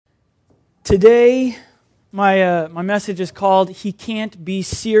Today, my message is called He Can't Be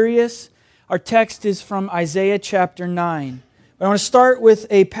Serious. Our text is from Isaiah chapter 9. But I want to start with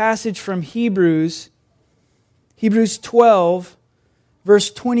a passage from Hebrews 12,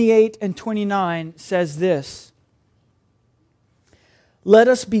 verse 28 and 29 says this: "Let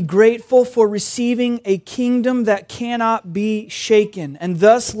us be grateful for receiving a kingdom that cannot be shaken, and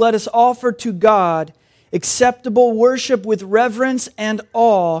thus let us offer to God acceptable worship with reverence and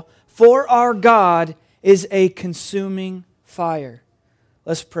awe, for our God is a consuming fire."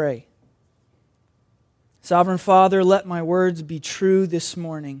 Let's pray. Sovereign Father, let my words be true this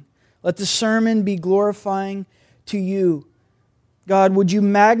morning. Let the sermon be glorifying to you. God, would you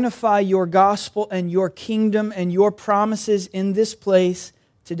magnify your gospel and your kingdom and your promises in this place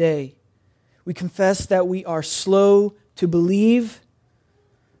today? We confess that we are slow to believe.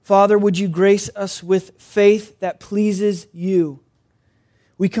 Father, would you grace us with faith that pleases you?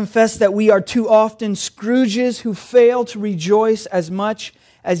 We confess that we are too often Scrooges who fail to rejoice as much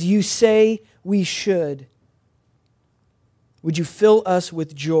as you say we should. Would you fill us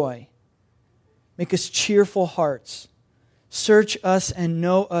with joy? Make us cheerful hearts. Search us and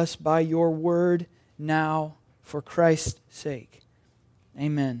know us by your word now, for Christ's sake.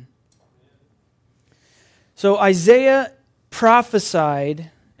 Amen. So Isaiah prophesied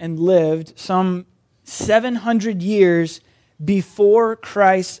and lived some 700 years before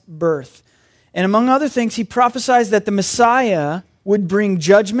Christ's birth. And among other things, he prophesied that the Messiah would bring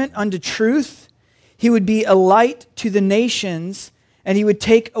judgment unto truth. He would be a light to the nations, and he would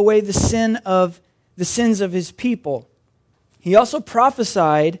take away the sins of his people. He also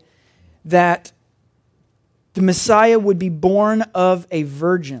prophesied that the Messiah would be born of a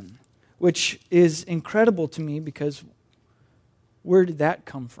virgin, which is incredible to me because where did that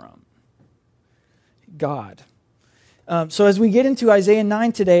come from? God. So as we get into Isaiah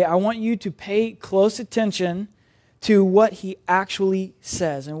 9 today, I want you to pay close attention to what he actually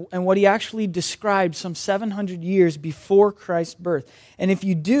says and what he actually described some 700 years before Christ's birth. And if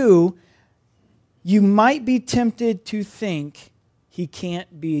you do, you might be tempted to think he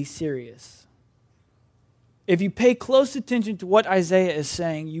can't be serious. If you pay close attention to what Isaiah is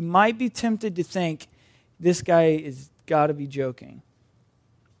saying, you might be tempted to think this guy has got to be joking.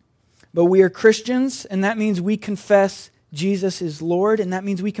 But we are Christians, and that means we confess Jesus is Lord, and that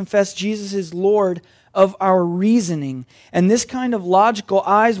means we confess Jesus is Lord of our reasoning. And this kind of logical,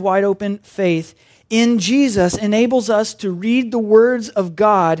 eyes wide open faith in Jesus enables us to read the words of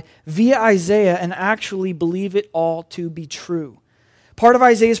God via Isaiah and actually believe it all to be true. Part of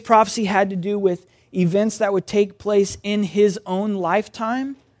Isaiah's prophecy had to do with events that would take place in his own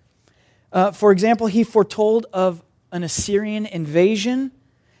lifetime. For example, he foretold of an Assyrian invasion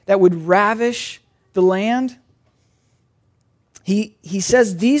that would ravish the land. He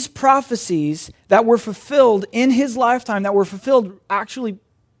says these prophecies that were fulfilled in his lifetime, that were fulfilled actually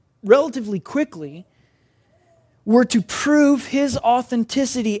relatively quickly, were to prove his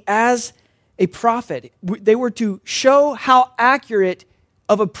authenticity as a prophet. They were to show how accurate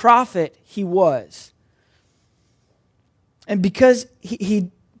of a prophet he was. And because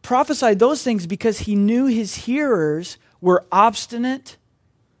he prophesied those things because he knew his hearers were obstinate.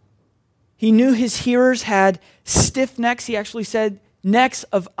 He knew his hearers had stiff necks. He actually said necks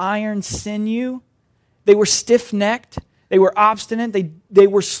of iron sinew. They were stiff-necked. They were obstinate. They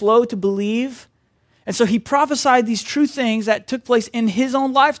were slow to believe. And so he prophesied these true things that took place in his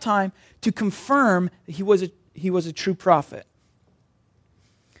own lifetime to confirm that he was a true prophet.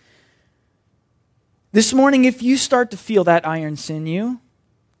 This morning, if you start to feel that iron sinew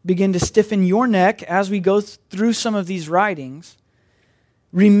begin to stiffen your neck as we go through some of these writings,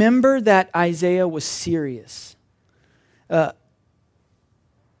 remember that Isaiah was serious.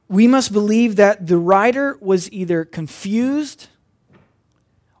 We must believe that the writer was either confused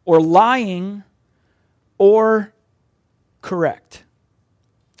or lying or correct.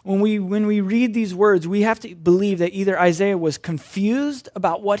 When we read these words, we have to believe that either Isaiah was confused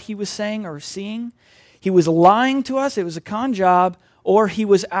about what he was saying or seeing, he was lying to us, it was a con job, or he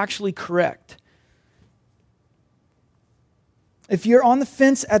was actually correct. If you're on the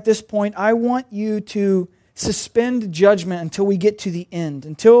fence at this point, I want you to suspend judgment until we get to the end,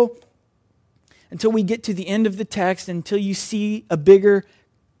 until we get to the end of the text, until you see a bigger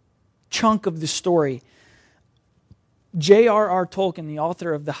chunk of the story. J.R.R. Tolkien, the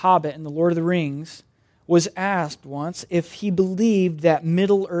author of The Hobbit and The Lord of the Rings, was asked once if he believed that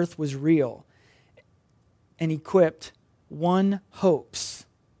Middle-earth was real. And he quipped, "One hopes."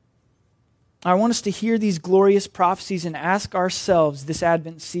 I want us to hear these glorious prophecies and ask ourselves this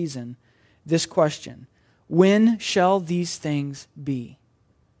Advent season this question: when shall these things be?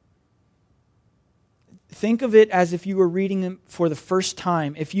 think of it as if you were reading them for the first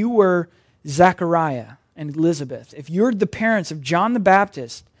time. If you were Zechariah and Elizabeth, if you're the parents of John the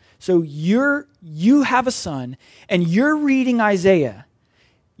Baptist, so you have a son and you're reading Isaiah,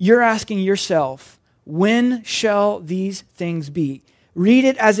 you're asking yourself, when shall these things be? Read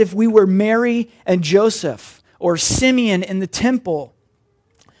it as if we were Mary and Joseph or Simeon in the temple.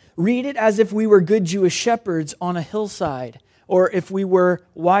 Read it as if we were good Jewish shepherds on a hillside, or if we were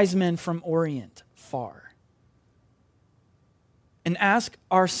wise men from Orient far. And ask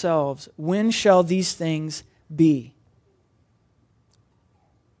ourselves, when shall these things be?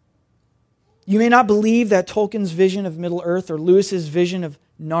 You may not believe that Tolkien's vision of Middle-earth or Lewis's vision of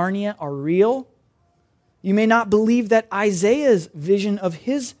Narnia are real. You may not believe that Isaiah's vision of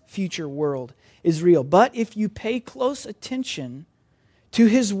his future world is real. But if you pay close attention to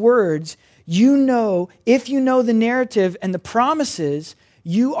his words, you know, if you know the narrative and the promises,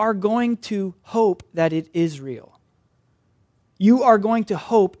 you are going to hope that it is real. You are going to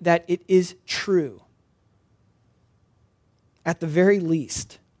hope that it is true, at the very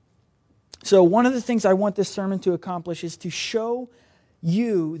least. So one of the things I want this sermon to accomplish is to show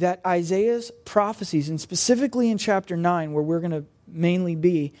you that Isaiah's prophecies, and specifically in chapter 9, where we're going to mainly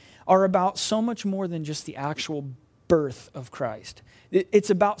be, are about so much more than just the actual birth of Christ. It's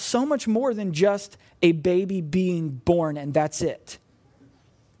about so much more than just a baby being born and that's it.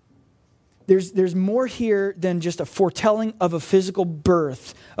 There's more here than just a foretelling of a physical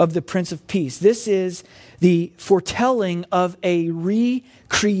birth of the Prince of Peace. This is the foretelling of a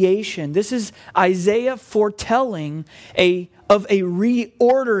recreation. This is Isaiah foretelling of a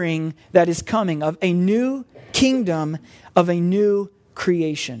reordering that is coming, of a new kingdom, of a new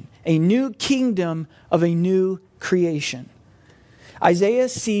creation. A new kingdom of a new creation. Isaiah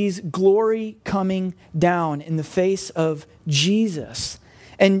sees glory coming down in the face of Jesus.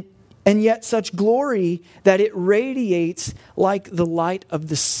 And yet such glory that it radiates like the light of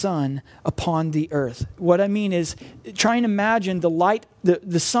the sun upon the earth. What I mean is, try and imagine the light,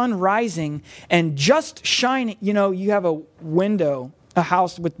 the sun rising and just shining. You know, you have a window, a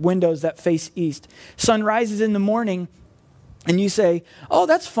house with windows that face east. Sun rises in the morning and you say, oh,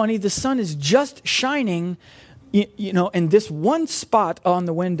 that's funny, the sun is just shining, you know, in this one spot on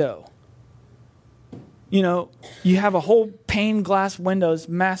the window. You know, you have a whole pane glass windows,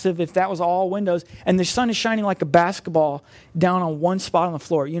 massive, if that was all windows, and the sun is shining like a basketball down on one spot on the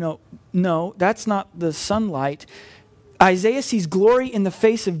floor. You know, no, that's not the sunlight. Isaiah sees glory in the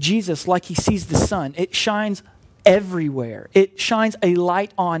face of Jesus like he sees the sun. It shines everywhere. It shines a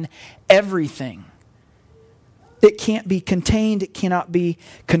light on everything. It can't be contained. It cannot be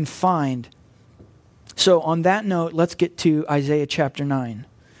confined. So on that note, let's get to Isaiah chapter 9.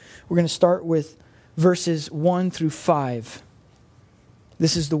 We're going to start with verses 1 through 5.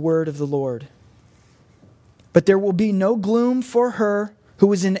 This is the word of the Lord. But there will be no gloom for her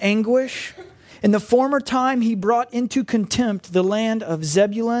who is in anguish. In the former time he brought into contempt the land of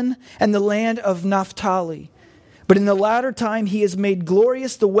Zebulun and the land of Naphtali. But in the latter time he has made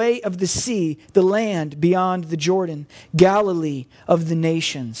glorious the way of the sea, the land beyond the Jordan, Galilee of the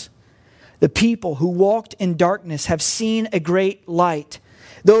nations. The people who walked in darkness have seen a great light.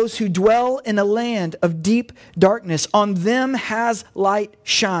 Those who dwell in a land of deep darkness, on them has light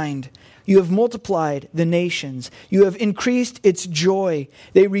shined. You have multiplied the nations. You have increased its joy.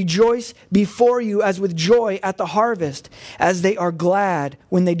 They rejoice before you as with joy at the harvest, as they are glad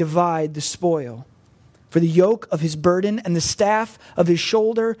when they divide the spoil. For the yoke of his burden and the staff of his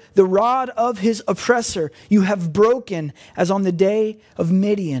shoulder, the rod of his oppressor, you have broken as on the day of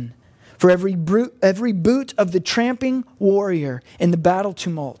Midian. For every boot of the tramping warrior in the battle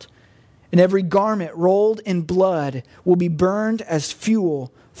tumult, and every garment rolled in blood will be burned as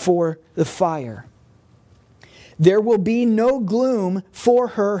fuel for the fire. There will be no gloom for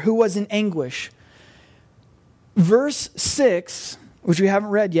her who was in anguish. Verse 6, which we haven't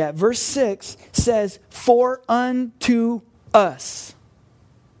read yet, verse 6 says, for unto us.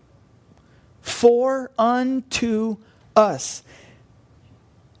 For unto us.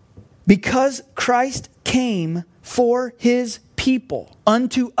 Because Christ came for his people,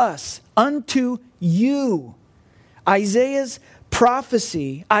 unto us, unto you. Isaiah's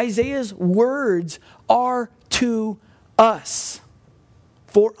prophecy, Isaiah's words are to us.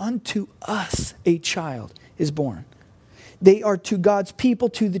 For unto us a child is born. They are to God's people,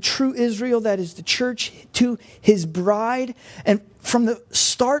 to the true Israel, that is the church, to his bride. And from the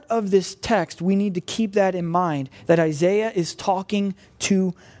start of this text, we need to keep that in mind, that Isaiah is talking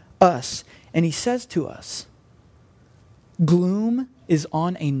to us. And he says to us, gloom is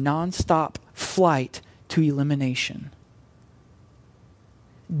on a nonstop flight to elimination.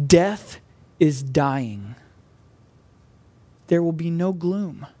 Death is dying. There will be no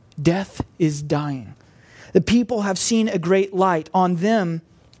gloom. Death is dying. The people have seen a great light. On them,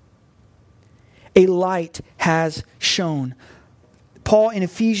 a light has shone. Paul in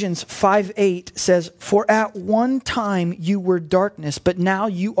Ephesians 5:8 says, "For at one time you were darkness, but now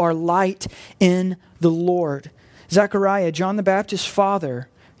you are light in the Lord." Zechariah, John the Baptist's father,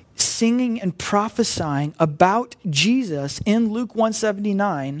 singing and prophesying about Jesus in Luke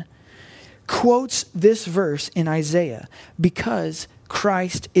 179, quotes this verse in Isaiah because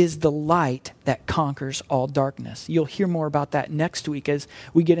Christ is the light that conquers all darkness. You'll hear more about that next week as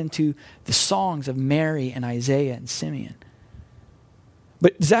we get into the songs of Mary and Isaiah and Simeon.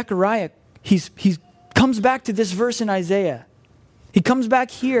 But Zechariah, he comes back to this verse in Isaiah. He comes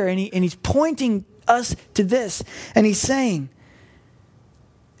back here and he's pointing us to this. And he's saying,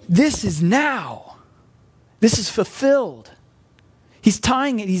 this is now. This is fulfilled. He's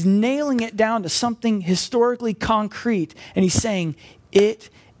tying it, he's nailing it down to something historically concrete. And he's saying, it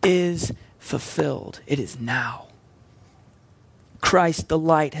is fulfilled. It is now. Christ, the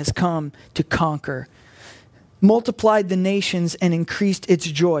light, has come to conquer, multiplied the nations, and increased its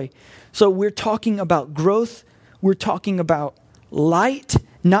joy. So we're talking about growth. We're talking about light,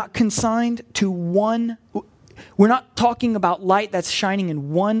 not consigned to one. We're not talking about light that's shining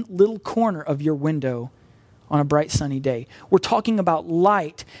in one little corner of your window on a bright sunny day. We're talking about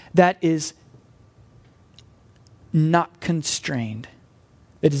light that is not constrained.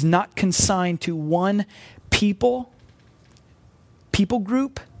 It is not consigned to one people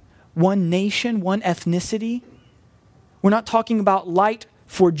group, one nation, one ethnicity. We're not talking about light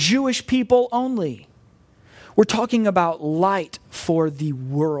for Jewish people only. We're talking about light for the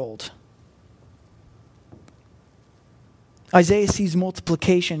world. Isaiah sees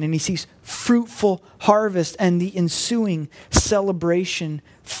multiplication and he sees fruitful harvest and the ensuing celebration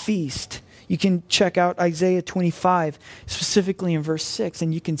feast. You can check out Isaiah 25, specifically in verse 6,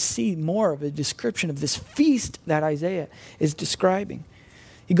 and you can see more of a description of this feast that Isaiah is describing.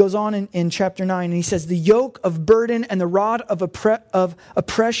 He goes on in chapter 9 and he says, "The yoke of burden and the rod of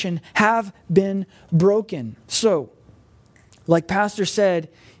oppression have been broken." So, like Pastor said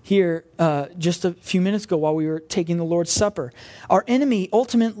here just a few minutes ago while we were taking the Lord's Supper, our enemy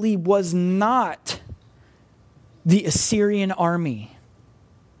ultimately was not the Assyrian army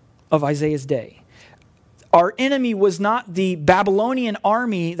of Isaiah's day. Our enemy was not the Babylonian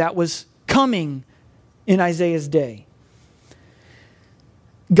army that was coming in Isaiah's day.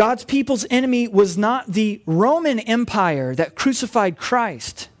 God's people's enemy was not the Roman Empire that crucified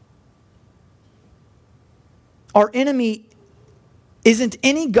Christ. Our enemy isn't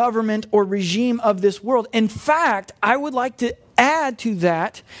any government or regime of this world. In fact, I would like to add to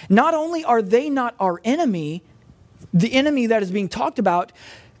that, not only are they not our enemy, the enemy that is being talked about,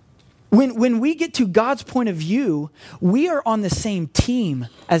 when we get to God's point of view, we are on the same team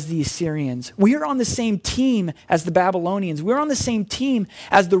as the Assyrians. We are on the same team as the Babylonians. We're on the same team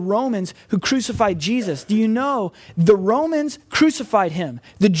as the Romans who crucified Jesus. Do you know the Romans crucified him?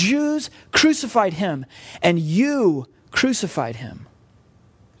 The Jews crucified him. And you crucified him.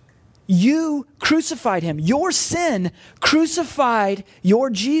 You crucified him. Your sin crucified your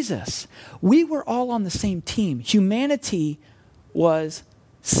Jesus. We were all on the same team. Humanity was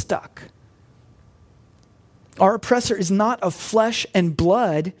stuck. Our oppressor is not of flesh and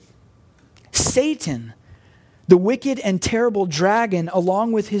blood. Satan, the wicked and terrible dragon,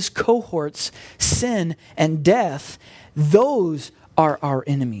 along with his cohorts, sin and death, those are our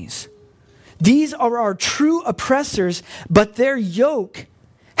enemies. These are our true oppressors, but their yoke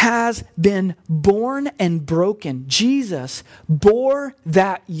has been borne and broken. Jesus bore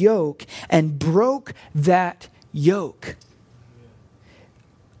that yoke and broke that yoke.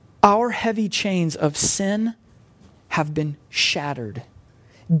 Our heavy chains of sin have been shattered.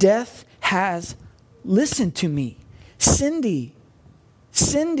 Death has, listen to me, Cindy,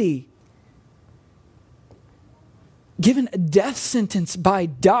 given a death sentence by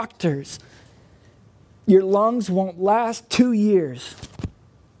doctors. Your lungs won't last 2 years.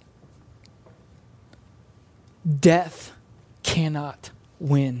 Death cannot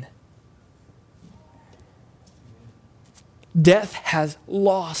win. Death has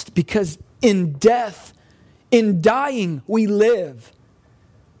lost because in death, in dying, we live.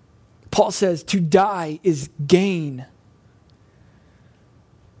 Paul says to die is gain.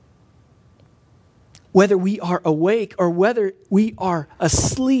 Whether we are awake or whether we are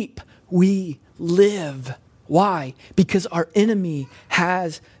asleep, we live. Why? Because our enemy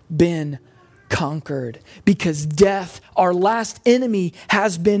has been conquered. Because death, our last enemy,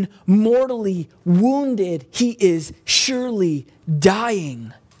 has been mortally wounded. He is surely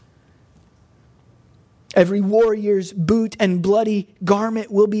dying. Every warrior's boot and bloody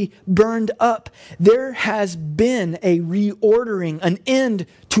garment will be burned up. There has been a reordering, an end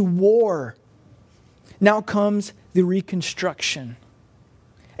to war. Now comes the reconstruction,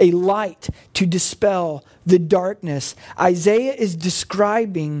 a light to dispel the darkness. Isaiah is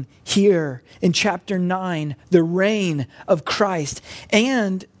describing here in chapter 9 the reign of Christ.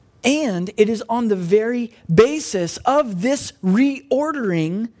 And it is on the very basis of this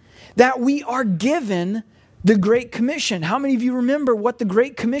reordering that we are given the Great Commission. How many of you remember what the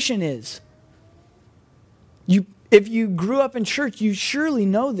Great Commission is? If you grew up in church, you surely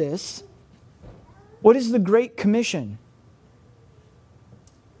know this. What is the Great Commission?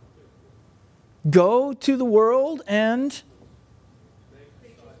 Go to the world and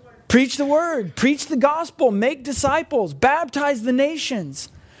preach the word, preach the gospel, make disciples, baptize the nations.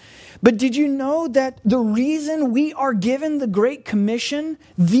 But did you know that the reason we are given the Great Commission,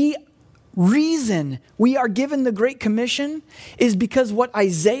 the reason we are given the Great Commission is because what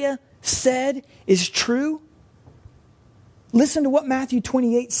Isaiah said is true? Listen to what Matthew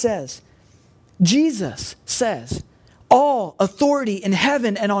 28 says. Jesus says, all authority in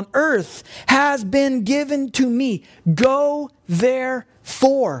heaven and on earth has been given to me. Go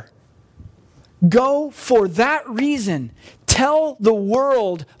therefore. Go for that reason. Tell the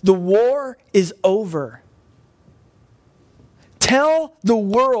world the war is over. Tell the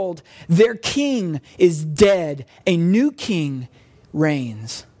world their king is dead. A new king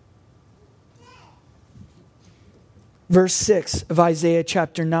reigns. Verse 6 of Isaiah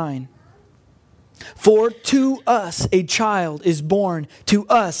chapter 9. For to us a child is born, to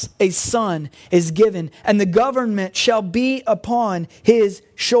us a son is given, and the government shall be upon his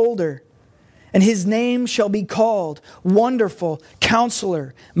shoulder. And his name shall be called Wonderful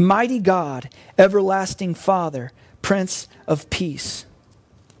Counselor, Mighty God, Everlasting Father, Prince of Peace.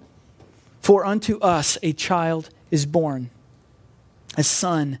 For unto us a child is born, a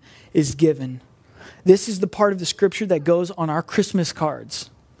son is given. This is the part of the scripture that goes on our Christmas cards.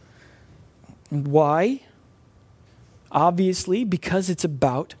 Why? Obviously, because it's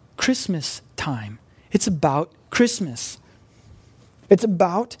about Christmas time. It's about Christmas. It's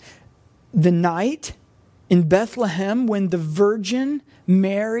about the night in Bethlehem when the Virgin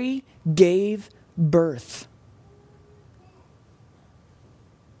Mary gave birth.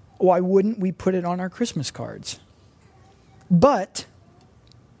 Why wouldn't we put it on our Christmas cards? But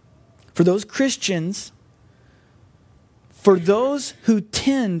for those Christians, for those who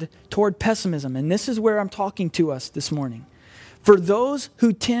tend toward pessimism, and this is where I'm talking to us this morning, for those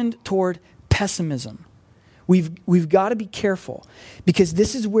who tend toward pessimism, we've got to be careful, because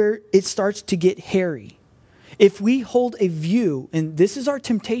this is where it starts to get hairy. If we hold a view, and this is our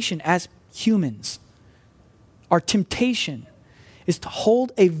temptation as humans, our temptation is to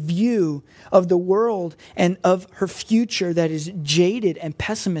hold a view of the world and of her future that is jaded and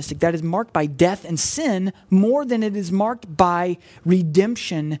pessimistic, that is marked by death and sin more than it is marked by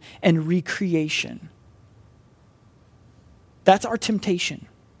redemption and recreation. That's our temptation.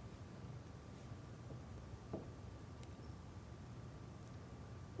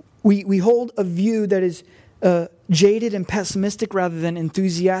 We hold a view that is jaded and pessimistic rather than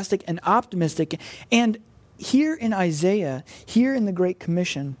enthusiastic and optimistic. And here in Isaiah, here in the Great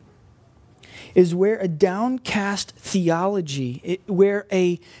Commission, is where a downcast theology, where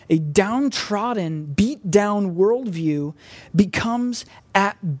a downtrodden, beat-down worldview becomes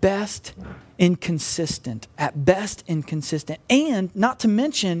at best inconsistent. At best inconsistent. And not to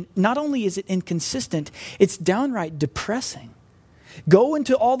mention, not only is it inconsistent, it's downright depressing. Go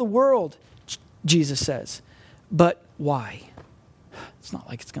into all the world, Jesus says. But why? It's not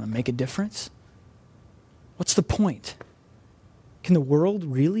like it's going to make a difference. What's the point? Can the world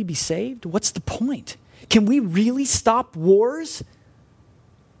really be saved? What's the point? Can we really stop wars?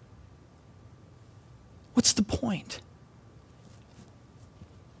 What's the point?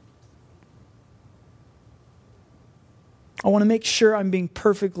 I want to make sure I'm being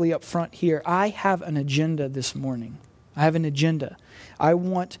perfectly upfront here. I have an agenda this morning. I have an agenda. I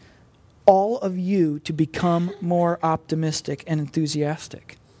want all of you to become more optimistic and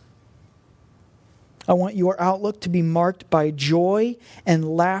enthusiastic. I want your outlook to be marked by joy and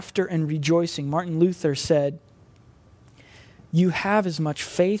laughter and rejoicing. Martin Luther said, "You have as much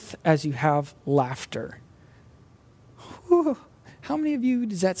faith as you have laughter." Whew. How many of you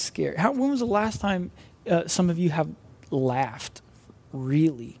does that scare? When was the last time some of you have laughed,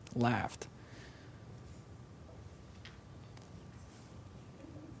 really laughed?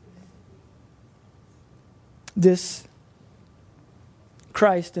 This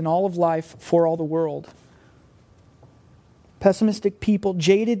Christ in all of life for all the world Pessimistic people,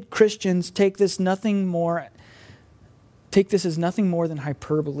 jaded Christians take this as nothing more than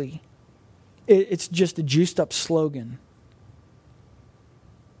hyperbole. It's just a juiced up slogan.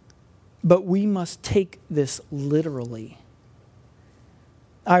 But we must take this literally.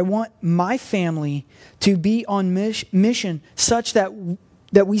 I want my family to be on mission such that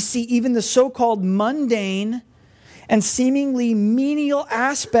we see even the so-called mundane and seemingly menial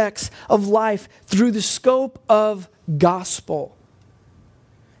aspects of life through the scope of gospel.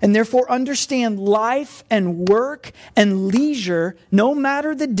 And therefore understand life and work and leisure, no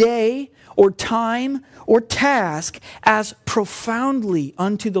matter the day or time or task, as profoundly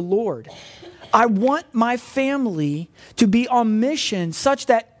unto the Lord. I want my family to be on mission such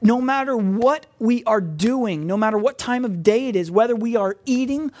that no matter what we are doing, no matter what time of day it is, whether we are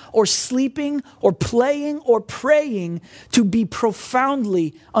eating or sleeping or playing or praying, to be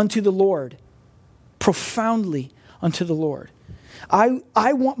profoundly unto the Lord. Profoundly unto the Lord.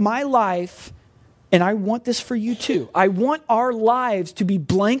 I want my life, and I want this for you too. I want our lives to be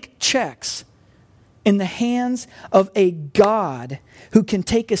blank checks in the hands of a God who can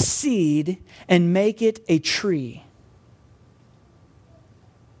take a seed and make it a tree.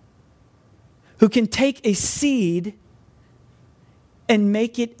 Who can take a seed and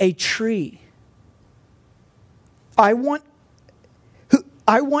make it a tree. I want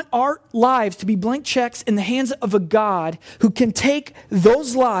our lives to be blank checks in the hands of a God who can take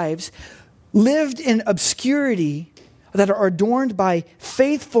those lives lived in obscurity that are adorned by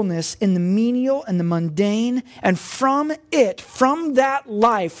faithfulness in the menial and the mundane, and from that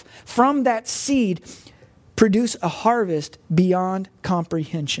life, from that seed, produce a harvest beyond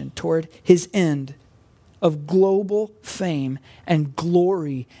comprehension toward his end of global fame and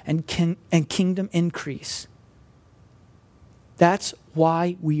glory and kingdom increase. That's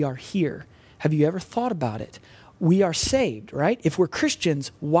why we are here. Have you ever thought about it? We are saved, right? If we're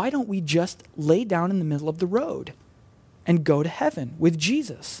Christians, why don't we just lay down in the middle of the road and go to heaven with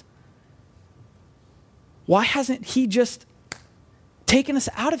Jesus? Why hasn't he just taken us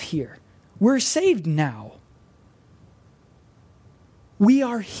out of here? We're saved now. We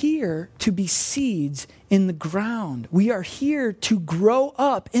are here to be seeds in the ground. We are here to grow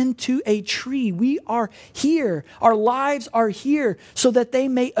up into a tree. We are here. Our lives are here so that they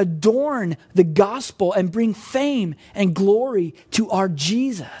may adorn the gospel and bring fame and glory to our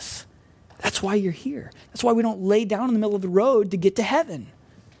Jesus. That's why you're here. That's why we don't lay down in the middle of the road to get to heaven.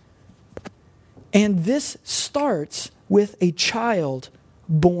 And this starts with a child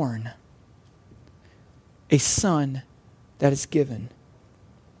born, a son that is given.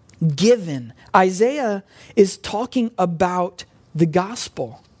 Given. Isaiah is talking about the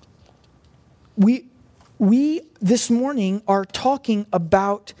gospel. We this morning are talking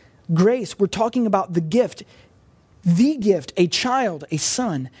about grace. We're talking about the gift, a child, a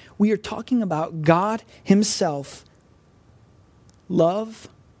son. We are talking about God himself, love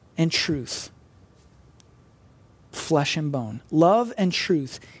and truth, flesh and bone. Love and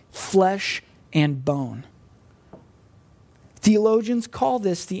truth, flesh and bone. Theologians call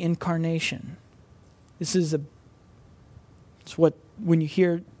this the incarnation. It's what, when you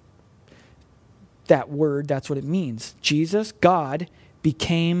hear that word, that's what it means. Jesus, God,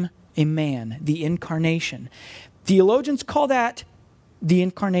 became a man, the incarnation. Theologians call that the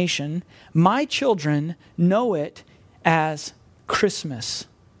incarnation. My children know it as Christmas.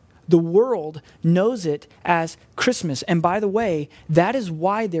 The world knows it as Christmas. And by the way, that is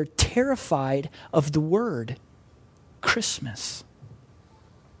why they're terrified of the word Christmas.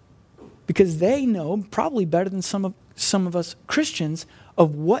 Because they know, probably better than some of us Christians,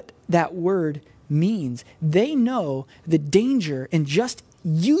 of what that word means. They know the danger in just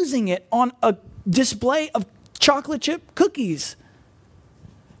using it on a display of chocolate chip cookies.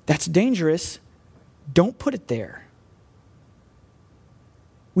 That's dangerous. Don't put it there.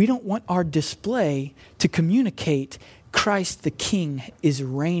 We don't want our display to communicate Christ the King is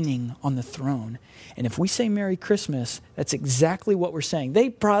reigning on the throne. And if we say Merry Christmas, that's exactly what we're saying. They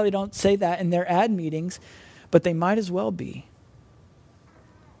probably don't say that in their ad meetings, but they might as well be.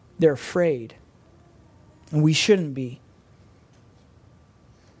 They're afraid. And we shouldn't be.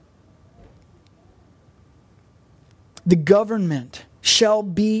 The government shall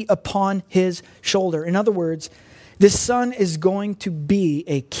be upon his shoulder. In other words, this son is going to be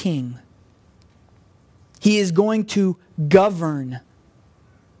a king. He is going to govern.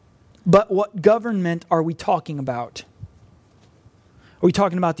 But what government are we talking about? Are we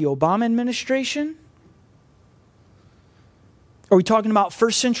talking about the Obama administration? Are we talking about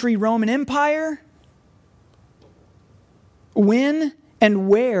first century Roman Empire? When and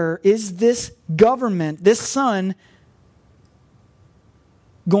where is this government, this son,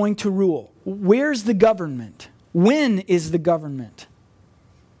 going to rule? Where's the government? When is the government?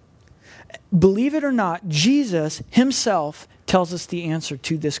 Believe it or not, Jesus himself tells us the answer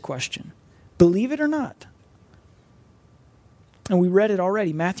to this question. Believe it or not. And we read it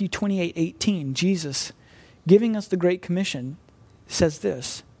already, Matthew 28:18. Jesus, giving us the Great Commission, says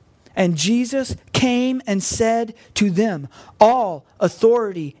this. And Jesus came and said to them, all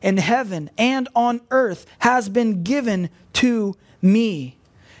authority in heaven and on earth has been given to me.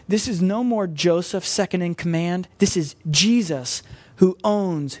 This is no more Joseph second in command. This is Jesus who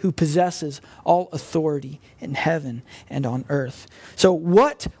owns, who possesses all authority in heaven and on earth. So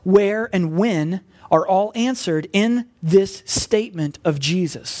what, where, and when are all answered in this statement of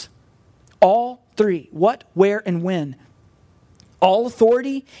Jesus. All three. What, where, and when. All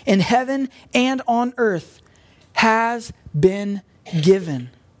authority in heaven and on earth has been given.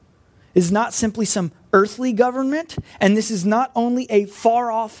 It is not simply some earthly government, and this is not only a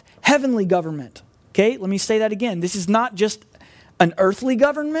far-off heavenly government. Okay, let me say that again. This is not just an earthly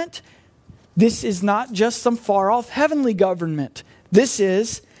government. This is not just some far-off heavenly government. This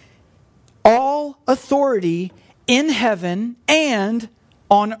is all authority in heaven and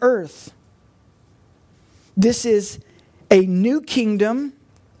on earth. This is a new kingdom,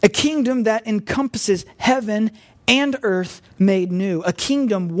 a kingdom that encompasses heaven and earth made new. A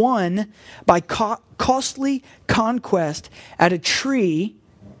kingdom won by costly conquest at a tree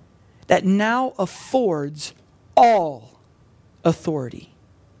that now affords all authority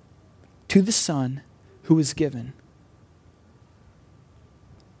to the Son who was given.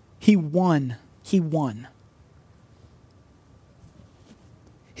 He won. He won.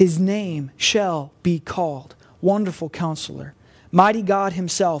 His name shall be called Wonderful Counselor, Mighty God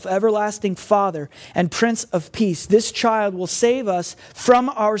himself, Everlasting Father, and Prince of Peace. This child will save us from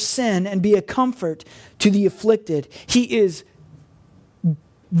our sin and be a comfort to the afflicted. He is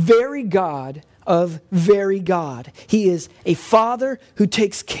very God of very God. He is a father who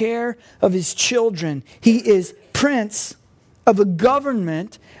takes care of his children. He is Prince of a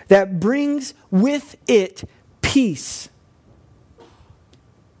government that brings with it peace.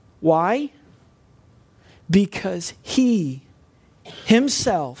 Why? Because he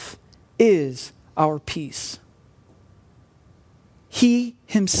himself is our peace. He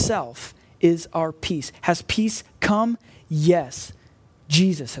himself is our peace. Has peace come? Yes,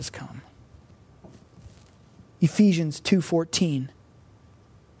 Jesus has come. Ephesians 2:14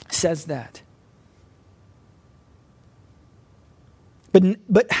 says that.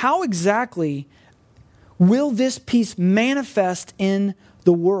 But how exactly will this peace manifest in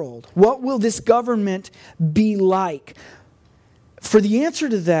the world? What will this government be like? For the answer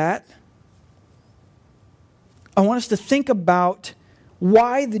to that, I want us to think about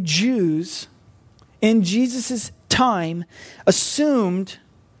why the Jews in Jesus' time assumed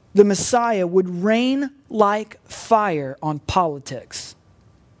the Messiah would reign like fire on politics.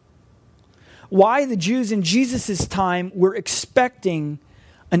 Why the Jews in Jesus' time were expecting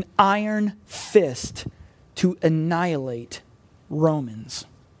an iron fist to annihilate Romans.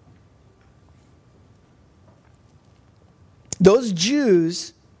 Those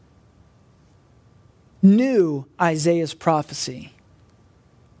Jews knew Isaiah's prophecy.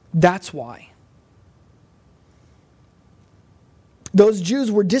 That's why. Those Jews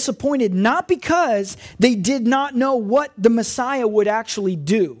were disappointed not because they did not know what the Messiah would actually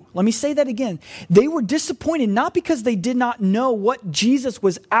do. Let me say that again. They were disappointed not because they did not know what Jesus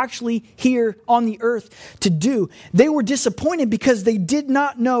was actually here on the earth to do. They were disappointed because they did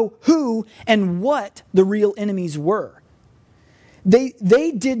not know who and what the real enemies were.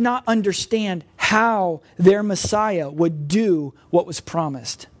 They did not understand how their Messiah would do what was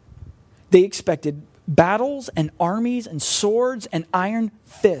promised. They expected battles and armies and swords and iron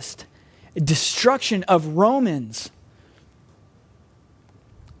fist, destruction of Romans.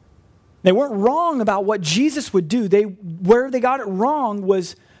 They weren't wrong about what Jesus would do. Where they got it wrong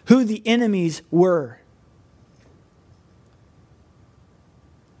was who the enemies were.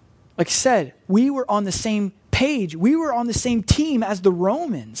 Like I said, we were on the same page. We were on the same team as the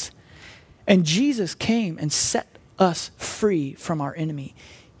Romans. And Jesus came and set us free from our enemy.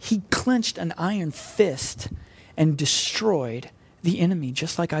 He clenched an iron fist and destroyed the enemy,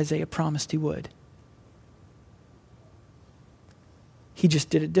 just like Isaiah promised he would. He just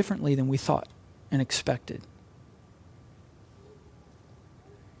did it differently than we thought and expected.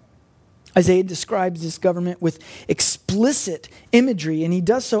 Isaiah describes this government with explicit imagery, and he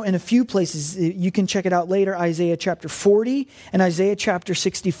does so in a few places. You can check it out later, Isaiah chapter 40 and Isaiah chapter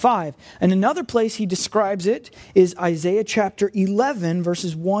 65. And another place he describes it is Isaiah chapter 11,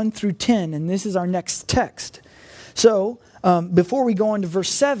 verses 1 through 10, and this is our next text. So before we go on to verse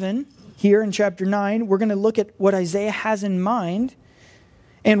 7 here in chapter 9, we're going to look at what Isaiah has in mind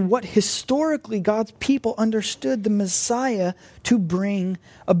and what historically God's people understood the Messiah to bring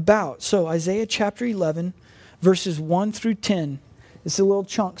about. So Isaiah chapter 11, verses 1 through 10. It's a little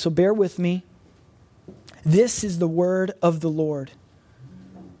chunk, so bear with me. This is the word of the Lord.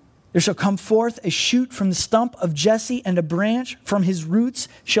 There shall come forth a shoot from the stump of Jesse, and a branch from his roots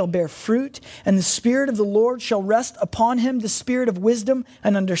shall bear fruit. And the Spirit of the Lord shall rest upon him, the Spirit of wisdom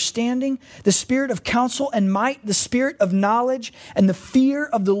and understanding, the Spirit of counsel and might, the Spirit of knowledge and the fear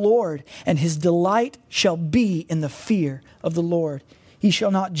of the Lord. And his delight shall be in the fear of the Lord. He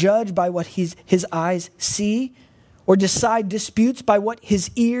shall not judge by what his eyes see, or decide disputes by what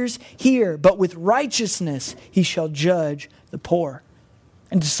his ears hear, but with righteousness he shall judge the poor,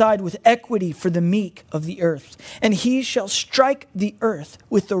 and decide with equity for the meek of the earth. And he shall strike the earth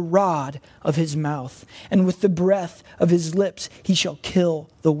with the rod of his mouth, and with the breath of his lips he shall kill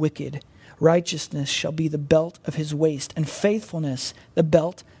the wicked. Righteousness shall be the belt of his waist, and faithfulness the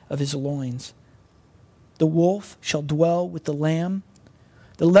belt of his loins. The wolf shall dwell with the lamb.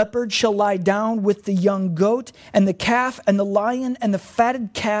 The leopard shall lie down with the young goat, and the calf and the lion and the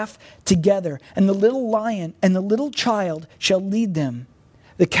fatted calf together. And the little lion and the little child shall lead them.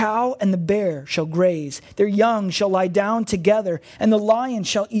 The cow and the bear shall graze. Their young shall lie down together, and the lion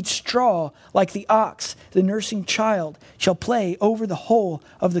shall eat straw like the ox. The nursing child shall play over the hole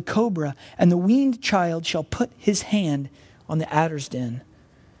of the cobra, and the weaned child shall put his hand on the adder's den.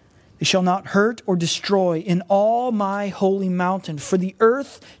 They shall not hurt or destroy in all my holy mountain, for the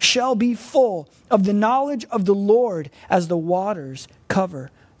earth shall be full of the knowledge of the Lord as the waters cover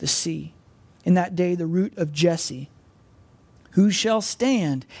the sea. In that day the root of Jesse, who shall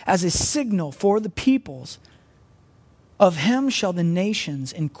stand as a signal for the peoples? Of him shall the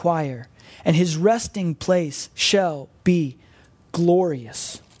nations inquire, and his resting place shall be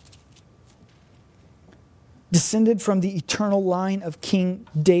glorious. Descended from the eternal line of King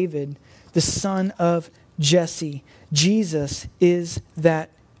David, the son of Jesse, Jesus is that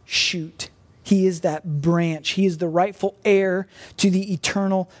shoot. He is that branch. He is the rightful heir to the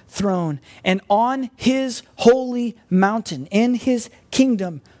eternal throne. And on his holy mountain, in his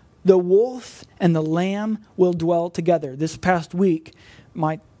kingdom, the wolf and the lamb will dwell together. This past week,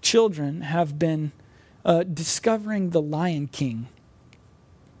 my children have been discovering The Lion King.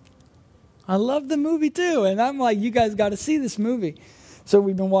 I love the movie too. And I'm like, you guys got to see this movie. So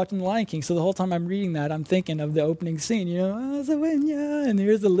we've been watching The Lion King. So the whole time I'm reading that, I'm thinking of the opening scene, and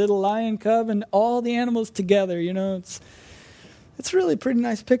here's the little lion cub and all the animals together. It's really a pretty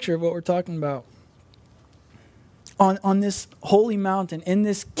nice picture of what we're talking about. On this holy mountain, in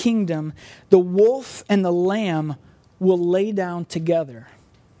this kingdom, the wolf and the lamb will lay down together.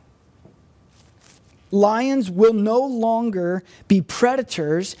 Lions will no longer be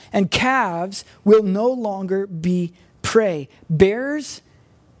predators, and calves will no longer be prey. Bears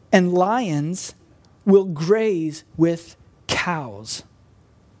and lions will graze with cows.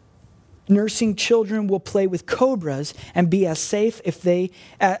 Nursing children will play with cobras and be as safe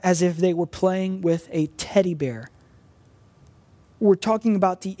as if they were playing with a teddy bear. We're talking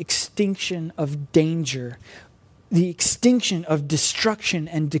about the extinction of danger, the extinction of destruction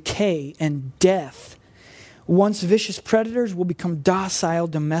and decay and death. Once vicious predators will become docile,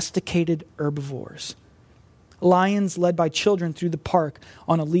 domesticated herbivores. Lions led by children through the park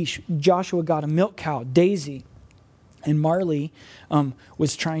on a leash. Joshua got a milk cow, Daisy, and Marley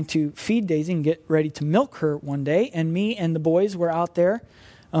was trying to feed Daisy and get ready to milk her one day. And me and the boys were out there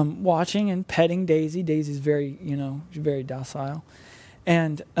watching and petting Daisy. Daisy's very, very docile.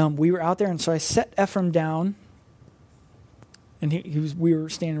 And we were out there, and so I set Ephraim down. And we were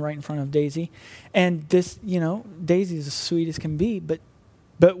standing right in front of Daisy. And this, Daisy is as sweet as can be.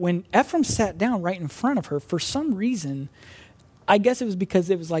 But when Ephraim sat down right in front of her, for some reason, I guess it was because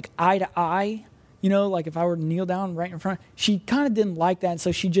it was like eye to eye, like if I were to kneel down right in front, she kind of didn't like that. And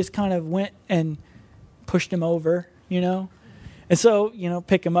so she just kind of went and pushed him over, And so,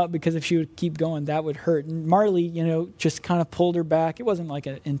 pick him up, because if she would keep going, that would hurt. And Marley, just kind of pulled her back. It wasn't like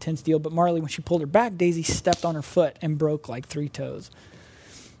an intense deal, but Marley, when she pulled her back, Daisy stepped on her foot and broke like 3 toes.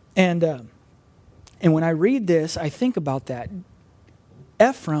 And when I read this, I think about that.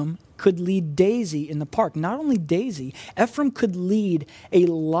 Ephraim could lead Daisy in the park. Not only Daisy, Ephraim could lead a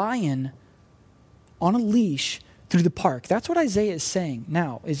lion on a leash through the park. That's what Isaiah is saying.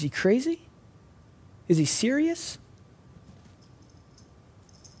 Now, is he crazy? Is he serious?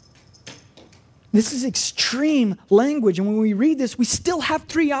 This is extreme language. And when we read this, we still have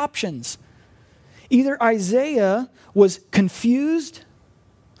 3 options. Either Isaiah was confused,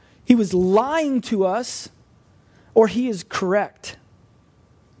 he was lying to us, or he is correct.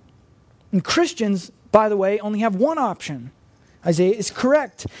 And Christians, by the way, only have one option. Isaiah is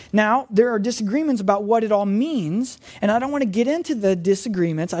correct. Now, there are disagreements about what it all means, and I don't want to get into the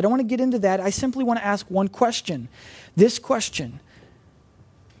disagreements. I don't want to get into that. I simply want to ask one question. This question: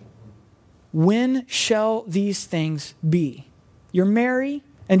 when shall these things be? You're Mary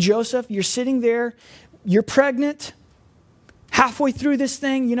and Joseph. You're sitting there. You're pregnant. Halfway through this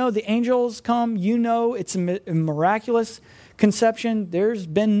thing, the angels come. It's a miraculous conception. There's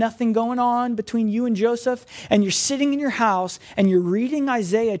been nothing going on between you and Joseph, and you're sitting in your house and you're reading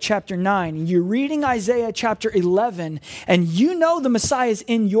Isaiah chapter 9, and you're reading Isaiah chapter 11, and the Messiah is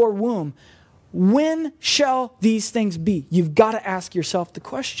in your womb. When shall these things be? You've got to ask yourself the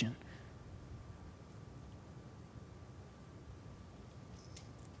question.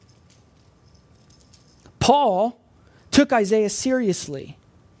 Paul took Isaiah seriously.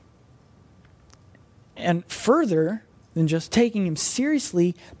 And further than just taking him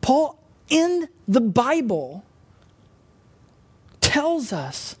seriously, Paul in the Bible tells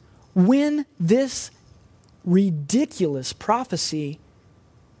us when this ridiculous prophecy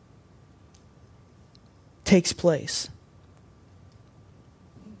takes place.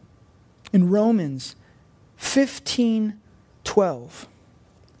 In Romans 15:12,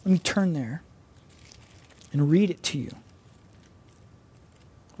 let me turn there and read it to you.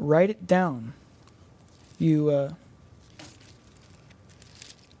 Write it down.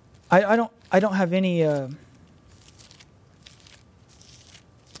 I don't have any.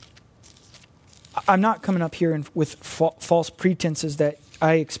 I'm not coming up here with false pretenses that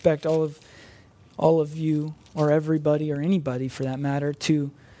I expect all of you or everybody or anybody for that matter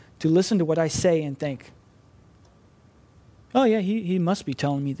to listen to what I say and think, oh yeah, he must be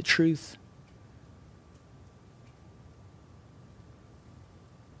telling me the truth.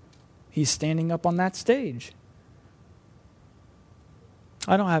 He's standing up on that stage.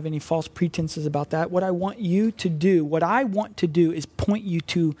 I don't have any false pretenses about that. What I want to do is point you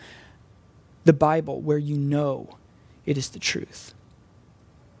to the Bible where it is the truth.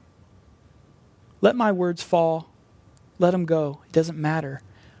 Let my words fall. Let them go. It doesn't matter.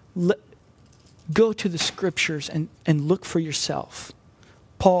 Go to the scriptures and look for yourself.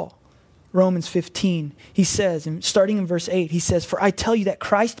 Paul, Romans 15, he says, and starting in verse 8, he says, "For I tell you that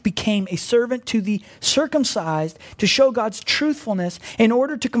Christ became a servant to the circumcised to show God's truthfulness in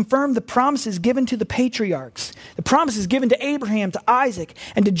order to confirm the promises given to the patriarchs, the promises given to Abraham, to Isaac,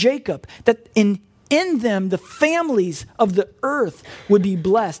 and to Jacob, that in them the families of the earth would be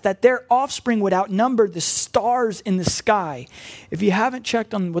blessed, that their offspring would outnumber the stars in the sky." If you haven't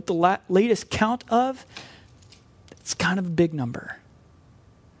checked on what the latest count of, it's kind of a big number.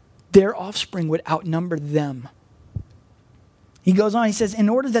 Their offspring would outnumber them. He goes on, he says, "In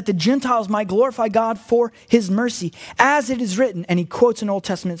order that the Gentiles might glorify God for his mercy, as it is written," and he quotes an Old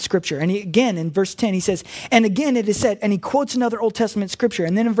Testament scripture. And again, in verse 10, he says, "And again it is said," and he quotes another Old Testament scripture.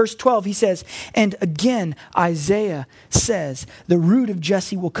 And then in verse 12, he says, "And again Isaiah says, the root of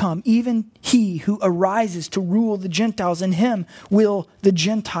Jesse will come, even he who arises to rule the Gentiles, and him will the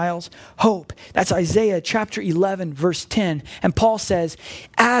Gentiles hope." That's Isaiah chapter 11, verse 10. And Paul says,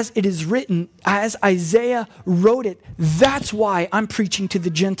 as it is written, as Isaiah wrote it, that's why I'm preaching to the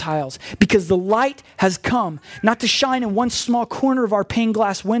Gentiles, because the light has come, not to shine in one small corner of our pane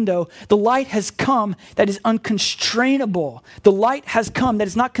glass window. The light has come that is unconstrainable. The light has come that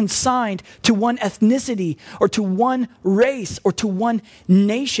is not consigned to one ethnicity or to one race or to one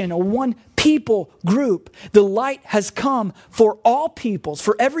nation or one people group. The light has come for all peoples,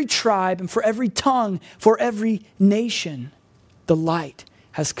 for every tribe and for every tongue, for every nation. The light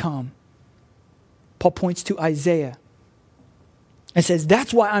has come. Paul points to Isaiah and says,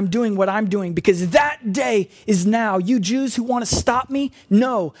 that's why I'm doing what I'm doing, because that day is now. You Jews who want to stop me,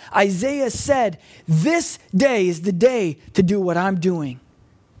 no. Isaiah said, this day is the day to do what I'm doing.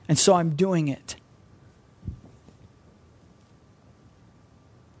 And so I'm doing it.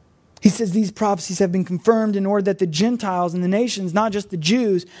 He says these prophecies have been confirmed in order that the Gentiles and the nations, not just the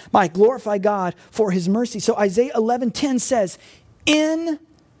Jews, might glorify God for his mercy. So Isaiah 11:10 says, in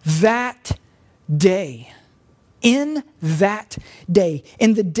that day, in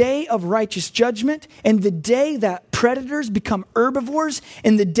the day of righteous judgment, in the day that predators become herbivores,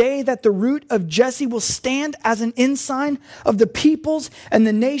 in the day that the root of Jesse will stand as an ensign of the peoples, and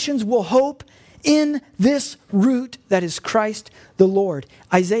the nations will hope in this root that is Christ the Lord.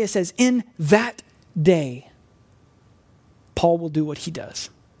 Isaiah says, in that day, Paul will do what he does.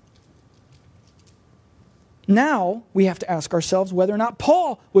 Now we have to ask ourselves whether or not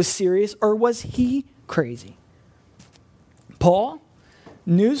Paul was serious or was he crazy. Paul,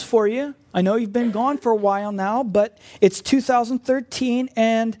 news for you. I know you've been gone for a while now, but it's 2013,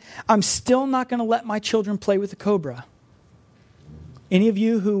 and I'm still not going to let my children play with the Cobra. Any of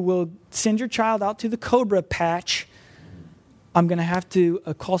you who will send your child out to the Cobra patch, I'm going to have to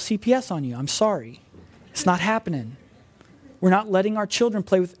call CPS on you. I'm sorry. It's not happening. We're not letting our children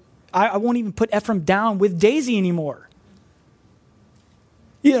play with... I won't even put Ephraim down with Daisy anymore.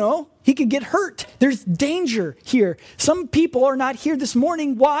 You know, he could get hurt. There's danger here. Some people are not here this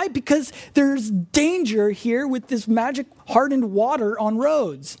morning. Why? Because there's danger here with this magic hardened water on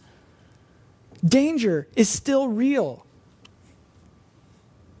roads. Danger is still real.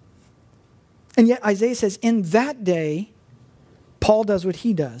 And yet Isaiah says, in that day, Paul does what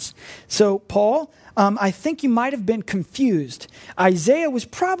he does. So Paul, I think you might have been confused. Isaiah was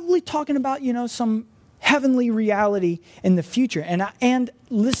probably talking about, some heavenly reality in the future. And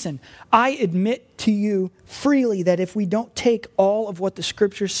listen, I admit to you freely that if we don't take all of what the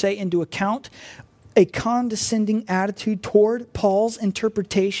scriptures say into account, a condescending attitude toward Paul's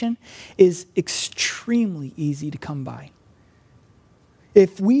interpretation is extremely easy to come by.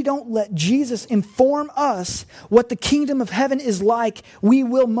 If we don't let Jesus inform us what the kingdom of heaven is like, we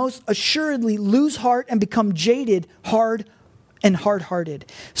will most assuredly lose heart and become jaded, hard, and hard-hearted.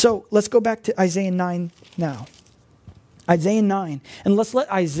 So let's go back to Isaiah 9 now. Isaiah 9. And let's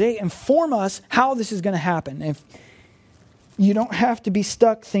let Isaiah inform us how this is going to happen. If you don't have to be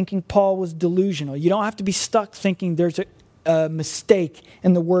stuck thinking Paul was delusional. You don't have to be stuck thinking there's a mistake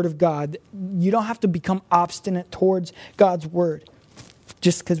in the word of God. You don't have to become obstinate towards God's word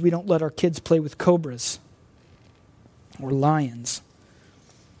just because we don't let our kids play with cobras or lions.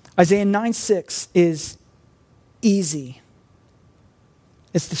 Isaiah 9:6 is easy.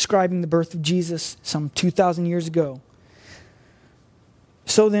 It's describing the birth of Jesus some 2,000 years ago.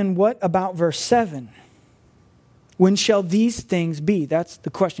 So then what about verse 7? When shall these things be? That's the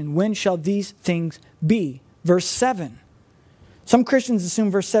question. When shall these things be? Verse 7. Some Christians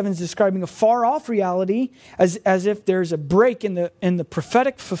assume verse 7 is describing a far-off reality as if there's a break in the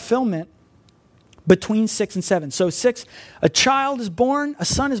prophetic fulfillment between 6 and 7. So 6, a child is born, a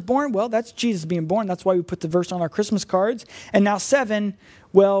son is born. Well, that's Jesus being born. That's why we put the verse on our Christmas cards. And now 7,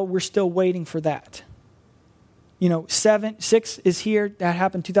 well, we're still waiting for that. 6 is here. That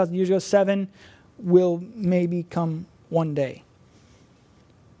happened 2,000 years ago. 7 will maybe come one day.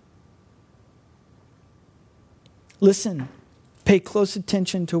 Listen, pay close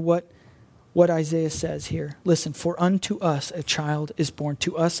attention to what Isaiah says here. Listen, for unto us a child is born,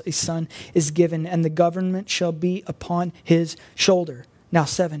 to us a son is given, and the government shall be upon his shoulder. Now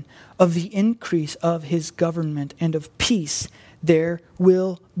 7, of the increase of his government and of peace there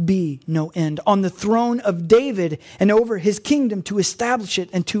will be no end. On the throne of David and over his kingdom, to establish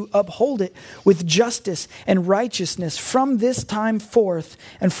it and to uphold it with justice and righteousness from this time forth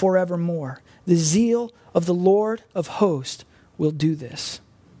and forevermore. The zeal of the Lord of hosts will do this.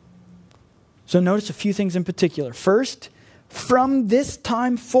 So notice a few things in particular. First, from this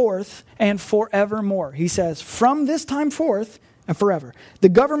time forth and forevermore. He says, from this time forth and forever. The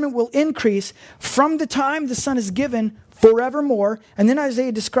government will increase from the time the Son is given forevermore. And then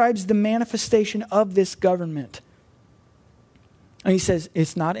Isaiah describes the manifestation of this government. And he says,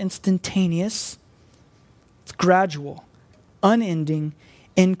 it's not instantaneous. It's gradual, unending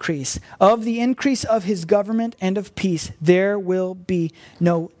increase. Of the increase of his government and of peace, there will be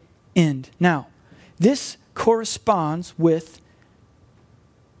no end. Now, this corresponds with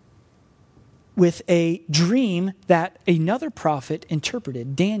a dream that another prophet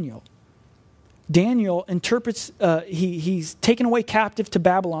interpreted, Daniel. Daniel interprets, he's taken away captive to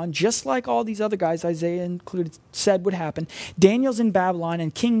Babylon, just like all these other guys Isaiah included said would happen. Daniel's in Babylon,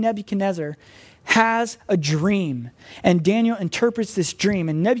 and King Nebuchadnezzar has a dream. And Daniel interprets this dream.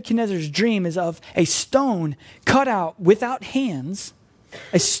 And Nebuchadnezzar's dream is of a stone cut out without hands,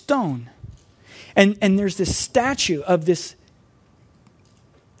 a stone. And there's this statue of this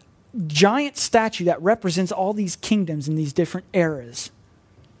giant statue that represents all these kingdoms in these different eras.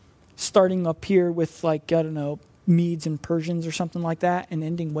 Starting up here with Medes and Persians or something like that, and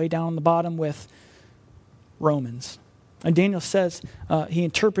ending way down on the bottom with Romans. And Daniel says, he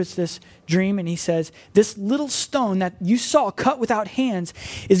interprets this dream and he says, this little stone that you saw cut without hands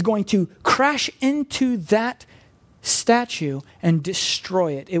is going to crash into that statue and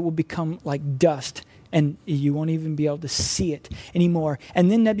destroy it. It will become like dust and you won't even be able to see it anymore. And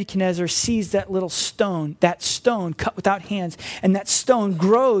then Nebuchadnezzar sees that little stone, that stone cut without hands, and that stone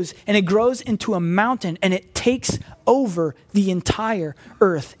grows, and it grows into a mountain, and it takes over the entire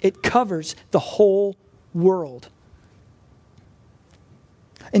earth. It covers the whole world.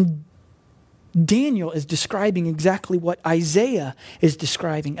 And Daniel is describing exactly what Isaiah is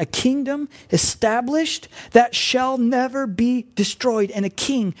describing. A kingdom established that shall never be destroyed, and a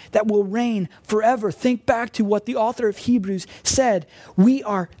king that will reign forever. Think back to what the author of Hebrews said. We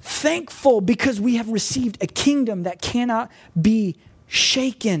are thankful because we have received a kingdom that cannot be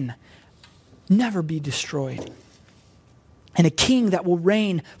shaken, never be destroyed, and a king that will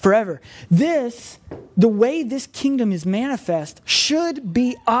reign forever. The way this kingdom is manifest should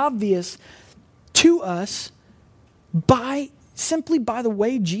be obvious to us simply by the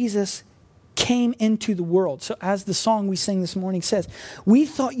way Jesus came into the world. So as the song we sang this morning says, we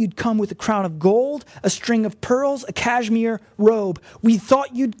thought you'd come with a crown of gold, a string of pearls, a cashmere robe. We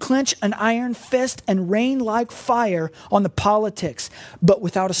thought you'd clench an iron fist and rain like fire on the politics. But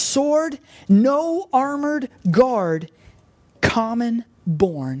without a sword, no armored guard, common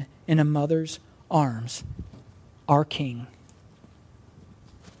born in a mother's arms, our King.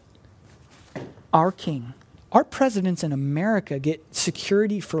 Our King. Our presidents in America get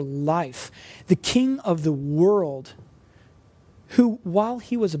security for life. The King of the world, who, while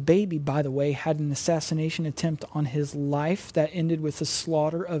he was a baby, by the way, had an assassination attempt on his life that ended with the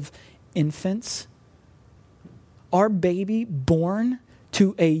slaughter of infants. Our baby born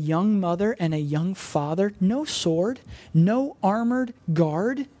to a young mother and a young father, no sword, no armored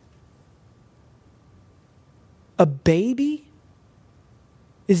guard. A baby?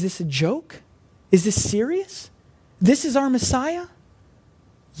 Is this a joke? Is this serious? This is our Messiah?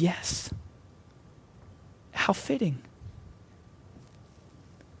 Yes. How fitting.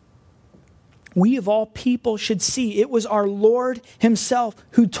 We of all people should see it was our Lord himself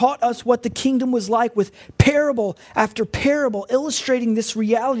who taught us what the kingdom was like with parable after parable, illustrating this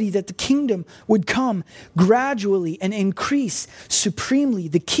reality that the kingdom would come gradually and increase supremely.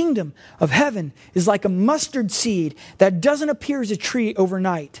 The kingdom of heaven is like a mustard seed that doesn't appear as a tree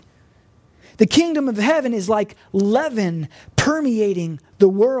overnight. The kingdom of heaven is like leaven permeating the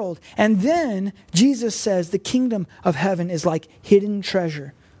world. And then Jesus says the kingdom of heaven is like hidden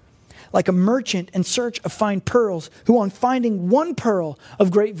treasure. Like a merchant in search of fine pearls, who on finding one pearl of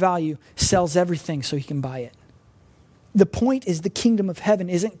great value sells everything so he can buy it. The point is the kingdom of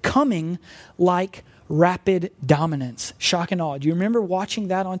heaven isn't coming like rapid dominance. Shock and awe. Do you remember watching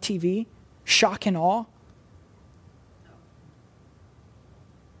that on TV? Shock and awe?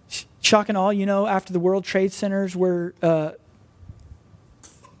 Shock and awe, after the World Trade Centers were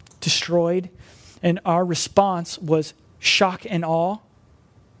destroyed, and our response was shock and awe.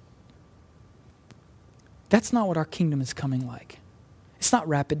 That's not what our kingdom is coming like. It's not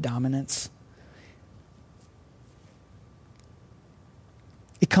rapid dominance.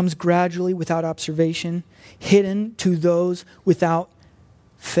 It comes gradually, without observation, hidden to those without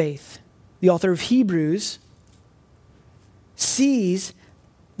faith. The author of Hebrews sees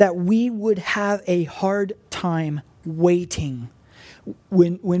that we would have a hard time waiting.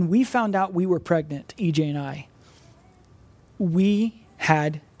 When we found out we were pregnant, EJ and I, we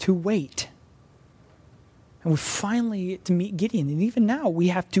had to wait. And we finally get to meet Gideon. And even now, we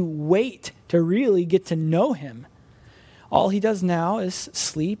have to wait to really get to know him. All he does now is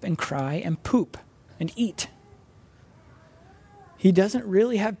sleep and cry and poop and eat. He doesn't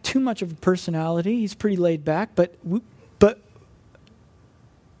really have too much of a personality. He's pretty laid back, but we're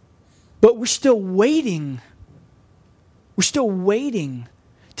still waiting. We're still waiting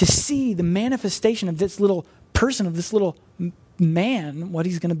to see the manifestation of this little person, of this little man, what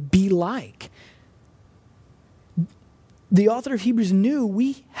he's going to be like. The author of Hebrews knew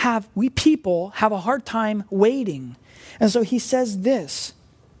we people have a hard time waiting. And so he says this.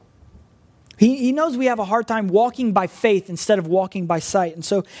 He knows we have a hard time walking by faith instead of walking by sight. And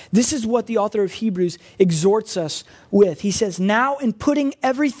so this is what the author of Hebrews exhorts us with. He says, now in putting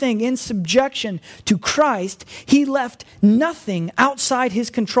everything in subjection to Christ, he left nothing outside his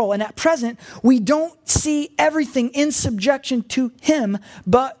control. And at present, we don't see everything in subjection to him,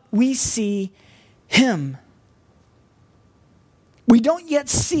 but we see him. We don't yet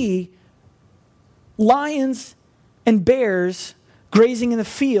see lions and bears grazing in the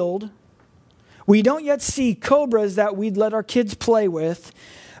field. We don't yet see cobras that we'd let our kids play with,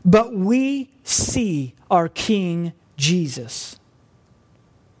 but we see our King Jesus,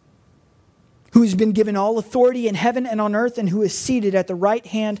 who has been given all authority in heaven and on earth, and who is seated at the right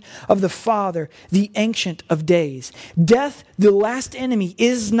hand of the Father, the Ancient of Days. Death, the last enemy,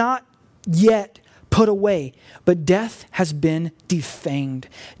 is not yet put away, but death has been defanged.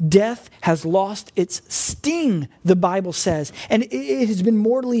 Death has lost its sting, the Bible says, and it has been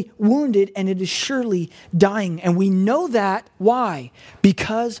mortally wounded, and it is surely dying. And we know that. Why?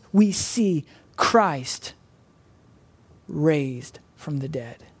 Because we see Christ raised from the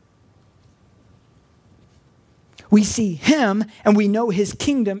dead. We see him and we know his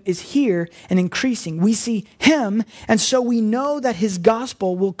kingdom is here and increasing. We see him and so we know that his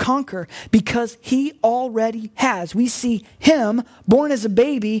gospel will conquer because he already has. We see him born as a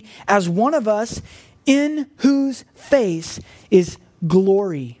baby as one of us in whose face is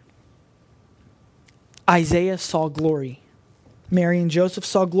glory. Isaiah saw glory. Mary and Joseph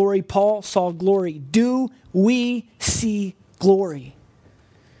saw glory. Paul saw glory. Do we see glory?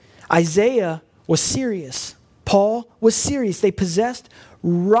 Isaiah was serious. Paul was serious. They possessed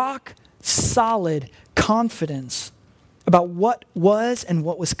rock solid confidence about what was and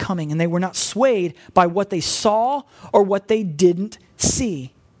what was coming. And they were not swayed by what they saw or what they didn't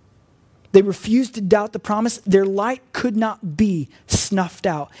see. They refused to doubt the promise. Their light could not be snuffed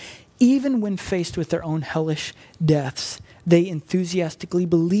out. Even when faced with their own hellish deaths, they enthusiastically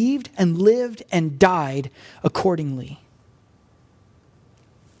believed and lived and died accordingly.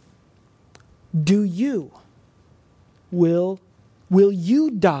 Do you? Will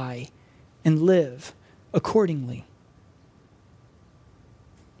you die and live accordingly?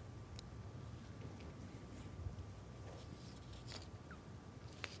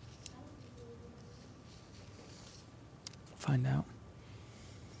 Find out.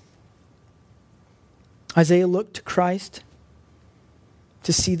 Isaiah looked to Christ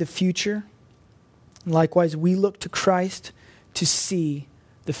to see the future. Likewise, we look to Christ to see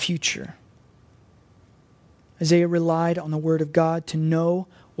the future. Isaiah relied on the word of God to know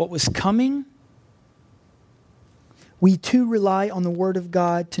what was coming. We too rely on the word of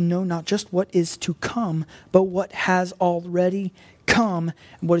God to know not just what is to come, but what has already come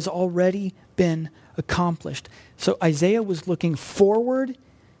and what has already been accomplished. So Isaiah was looking forward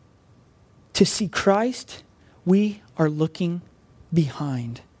to see Christ. We are looking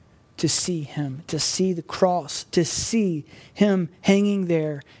behind to see him, to see the cross, to see him hanging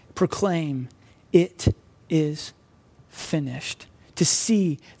there, proclaim, it is finished. To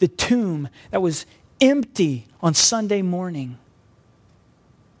see the tomb that was empty on Sunday morning.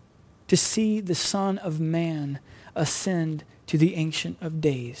 To see the Son of Man ascend to the Ancient of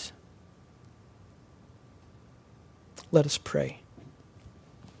Days. Let us pray.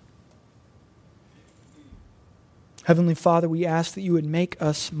 Heavenly Father, we ask that you would make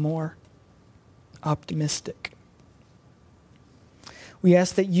us more optimistic. We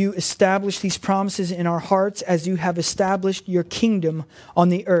ask that you establish these promises in our hearts as you have established your kingdom on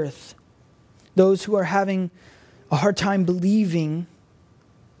the earth. Those who are having a hard time believing,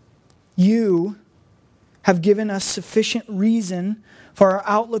 you have given us sufficient reason for our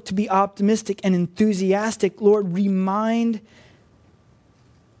outlook to be optimistic and enthusiastic. Lord, remind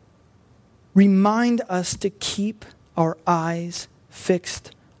us to keep our eyes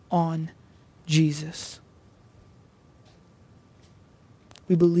fixed on Jesus.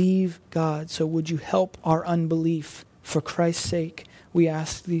 We believe, God, so would you help our unbelief? For Christ's sake, we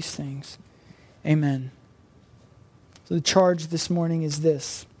ask these things. Amen. So the charge this morning is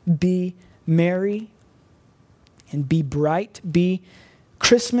this: be merry and be bright. Be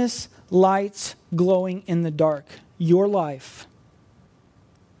Christmas lights glowing in the dark. Your life.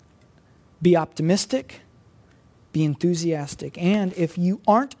 Be optimistic. Be enthusiastic. And if you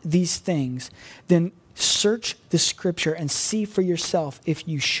aren't these things, then search the scripture and see for yourself if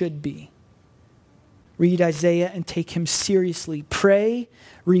you should be. Read Isaiah and take him seriously. Pray,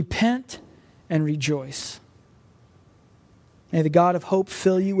 repent, and rejoice. May the God of hope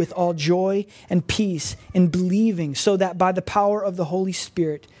fill you with all joy and peace in believing, so that by the power of the Holy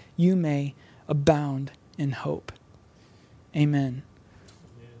Spirit you may abound in hope. Amen.